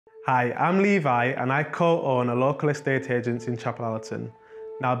Hi, I'm Levi and I co-own a local estate agent in Chapel Allerton.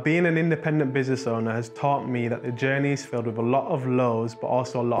 Now, being an independent business owner has taught me that the journey is filled with a lot of lows but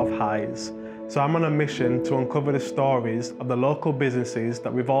also a lot of highs. So I'm on a mission to uncover the stories of the local businesses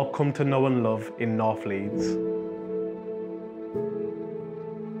that we've all come to know and love in North Leeds.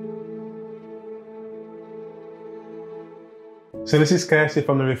 So this is Kirsty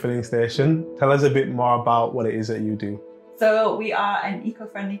from the refilling station. Tell us a bit more about what it is that you do. So we are an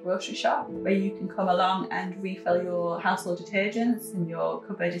eco-friendly grocery shop where you can come along and refill your household detergents and your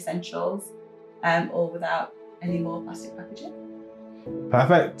cupboard essentials, all without any more plastic packaging.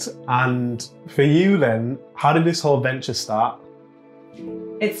 Perfect. And for you then, how did this whole venture start?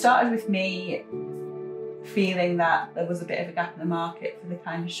 It started with me feeling that there was a bit of a gap in the market for the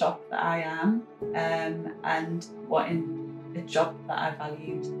kind of shop that I am, and wanting a job that I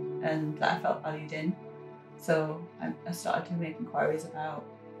valued and that I felt valued in. So I started to make inquiries about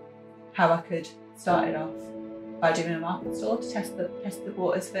how I could start it off by doing a market stall to test the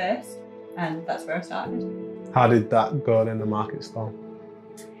waters first, and that's where I started. How did that go in the market stall?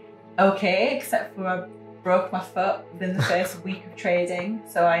 Okay, except for I broke my foot within the first week of trading,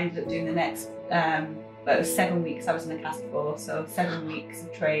 so I ended up doing the next, it was 7 weeks I was in a cast for, so 7 weeks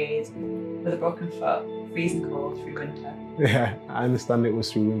of trade with a broken foot, freezing cold through winter. Yeah, I understand it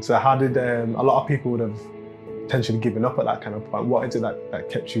was through winter. How did, a lot of people would have potentially given up at that kind of point. What is it that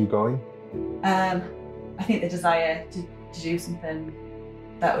kept you going? I think the desire to do something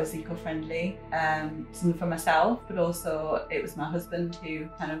that was eco-friendly, something for myself, but also it was my husband who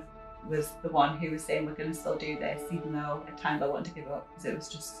kind of was the one who was saying we're going to still do this, even though at times I wanted to give up because it was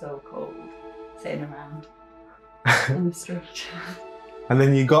just so cold sitting around on the street. And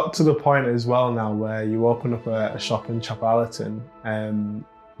then you got to the point as well now where you opened up a shop in Chapel Allerton.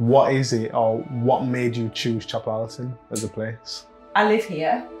 What is it, or what made you choose Chapel Allerton as a place? I live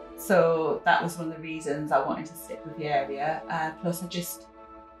here, so that was one of the reasons I wanted to stick with the area. Plus I just,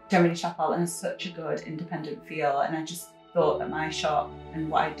 generally Chapel Allerton has such a good independent feel, and I just thought that my shop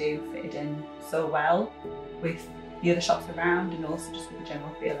and what I do fitted in so well with the other shops around, and also just with the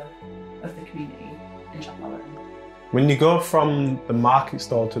general feel of the community in Chapel Allerton. When you go from the market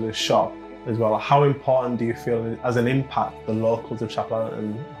stall to the shop as well, how important do you feel as an impact the locals of Chapel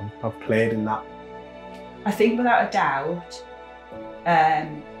Allerton have played in that? I think without a doubt,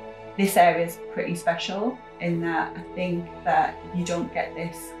 this area is pretty special in that I think that you don't get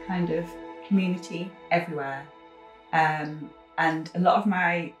this kind of community everywhere. And a lot of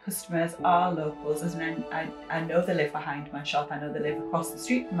my customers are locals, as in I know they live behind my shop, I know they live across the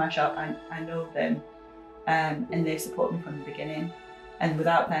street from my shop, I know them, and they've supported me from the beginning. And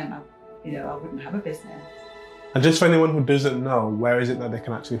without them, I wouldn't have a business. And just for anyone who doesn't know, where is it that they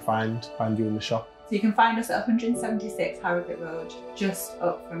can actually find you in the shop? So you can find us at 176 Harrogate Road, just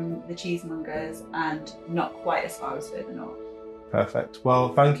up from the cheesemongers and not quite as far as further north. Perfect.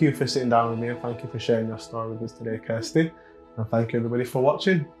 Well, thank you for sitting down with me, and thank you for sharing your story with us today, Kirsty. And thank you everybody for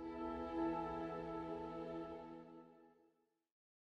watching.